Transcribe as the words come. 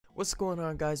What's going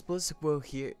on, guys? Bxllistic Will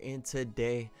here, and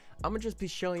today I'm gonna just be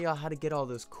showing y'all how to get all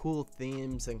those cool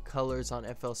themes and colors on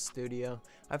FL Studio.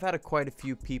 I've had quite a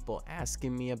few people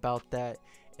asking me about that,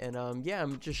 and yeah,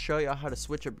 I'm just show y'all how to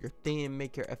switch up your theme,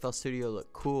 make your FL Studio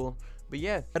look cool. But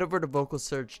yeah, head over to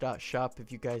vocalsurge.shop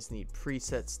if you guys need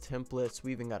presets, templates.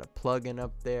 We even got a plugin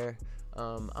up there.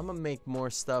 I'm gonna make more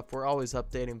stuff. We're always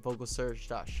updating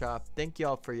vocalsurge.shop. Thank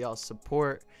y'all for y'all's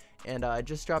support. And I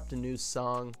just dropped a new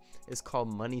song. It's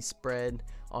called Money Spread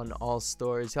on all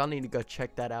stores. Y'all need to go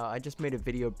check that out. I just made a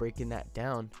video breaking that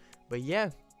down. But yeah,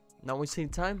 not wasting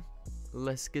time,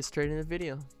 let's get straight into the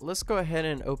video. Let's go ahead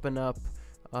and open up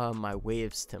my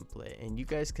waves template, and you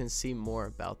guys can see more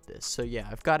about this. So yeah,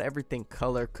 I've got everything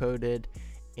color coded.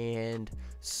 And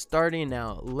starting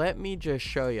out, let me just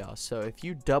show y'all. So if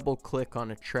you double click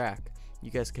on a track, you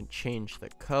guys can change the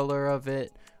color of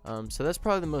it. So that's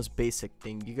probably the most basic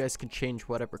thing. You guys can change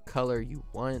whatever color you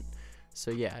want. So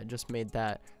yeah, I just made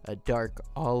that a dark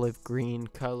olive green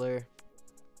color.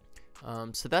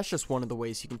 So that's just one of the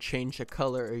ways you can change the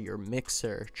color of your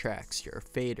mixer tracks, your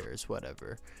faders,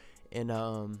 whatever. And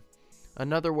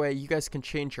another way, you guys can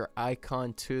change your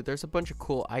icon too. There's a bunch of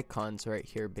cool icons right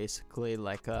here, basically,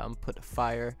 like I'm put a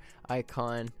fire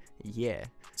icon. Yeah,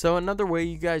 so another way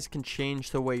you guys can change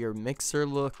the way your mixer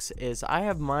looks is I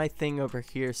have my thing over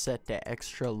here set to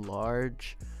extra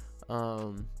large,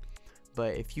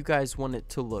 but if you guys want it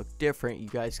to look different, you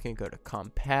guys can go to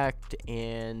compact.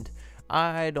 And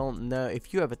I don't know,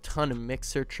 if you have a ton of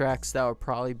mixer tracks, that would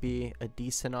probably be a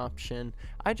decent option.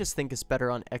 I just think it's better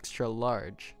on extra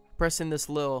large. Pressing this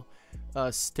little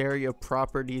stereo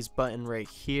properties button right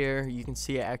here, you can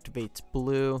see it activates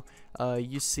blue.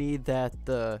 You see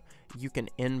that you can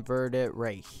invert it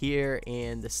right here,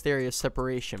 and the stereo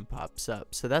separation pops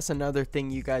up. So that's another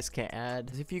thing you guys can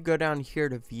add. If you go down here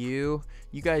to view,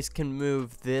 you guys can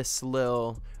move this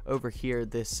little over here,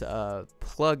 this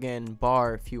plugin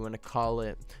bar, if you want to call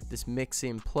it, this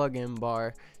mixing plugin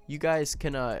bar. You guys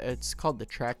can it's called the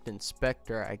track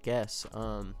inspector, I guess.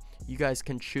 You guys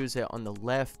can choose it on the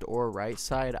left or right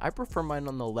side. I prefer mine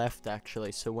on the left,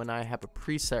 actually, so when I have a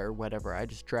preset or whatever, I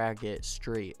just drag it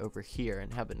straight over here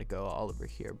and having to go all over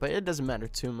here, but it doesn't matter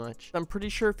too much. I'm pretty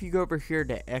sure if you go over here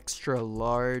to extra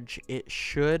large, it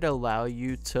should allow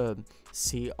you to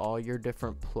see all your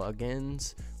different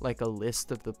plugins, like a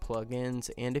list of the plugins.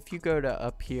 And if you go to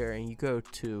up here and you go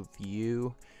to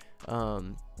view,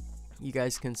 you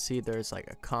guys can see there's like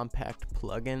a compact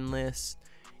plugin list,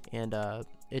 and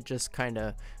it just kind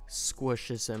of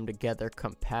squishes them together,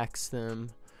 compacts them.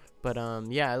 But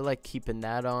yeah, I like keeping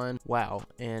that on. Wow.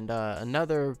 And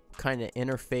another kind of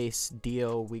interface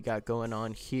deal we got going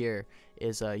on here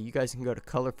is you guys can go to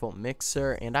colorful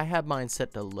mixer, and I have mine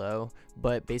set to low,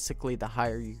 but basically the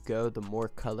higher you go, the more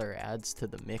color adds to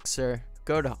the mixer.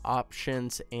 Go to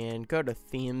options and go to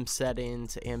theme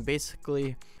settings, and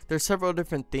basically there's several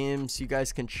different themes you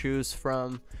guys can choose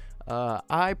from.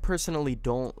 I personally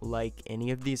don't like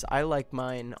any of these. I like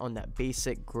mine on that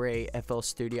basic gray FL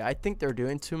Studio. I think they're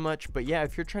doing too much, but yeah,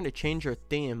 if you're trying to change your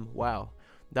theme, wow,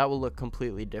 that will look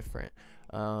completely different.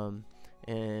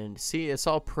 And see, it's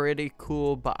all pretty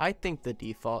cool, but I think the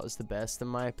default is the best in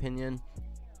my opinion.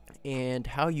 And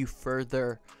how you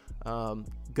further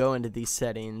go into these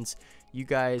settings, you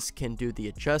guys can do the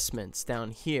adjustments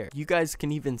down here. You guys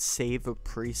can even save a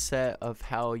preset of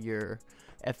how your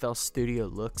FL Studio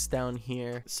looks down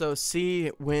here. So see,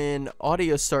 when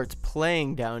audio starts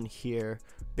playing down here,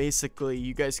 basically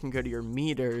you guys can go to your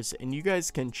meters and you guys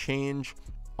can change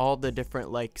all the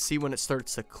different, like, see when it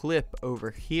starts to clip over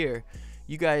here,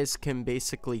 you guys can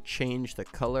basically change the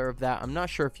color of that. I'm not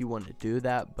sure if you want to do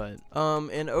that, but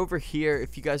and over here,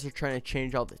 if you guys are trying to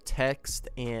change all the text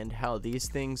and how these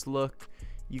things look,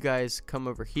 you guys come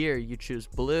over here, you choose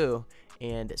blue,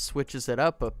 and it switches it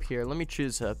up here. Let me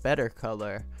choose a better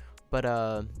color, but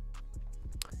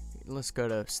let's go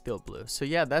to steel blue. So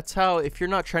yeah, that's how, if you're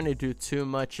not trying to do too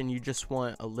much and you just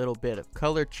want a little bit of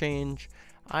color change,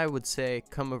 I would say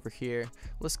come over here.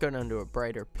 Let's go down to a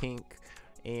brighter pink,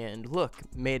 and look,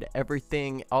 made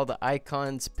everything, all the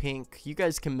icons pink. You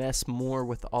guys can mess more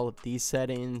with all of these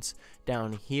settings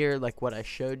down here, like what I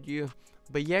showed you.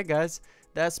 But yeah, guys,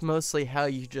 that's mostly how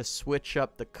you just switch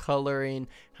up the coloring,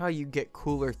 how you get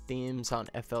cooler themes on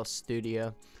FL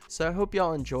Studio. So I hope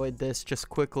y'all enjoyed this just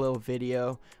quick little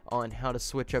video on how to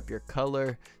switch up your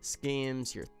color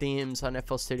schemes, your themes on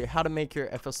FL Studio, how to make your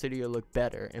FL Studio look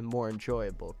better and more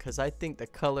enjoyable, because I think the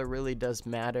color really does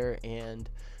matter, and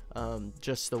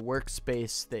just the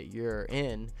workspace that you're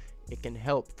in, it can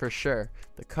help for sure.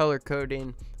 The color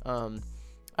coding,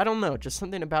 I don't know, just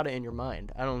something about it in your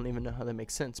mind. I don't even know how that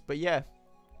makes sense, but yeah,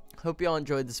 Hope y'all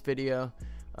enjoyed this video.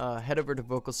 Head over to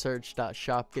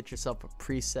vocalsurge.shop, get yourself a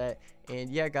preset, and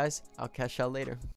yeah guys, I'll catch y'all later.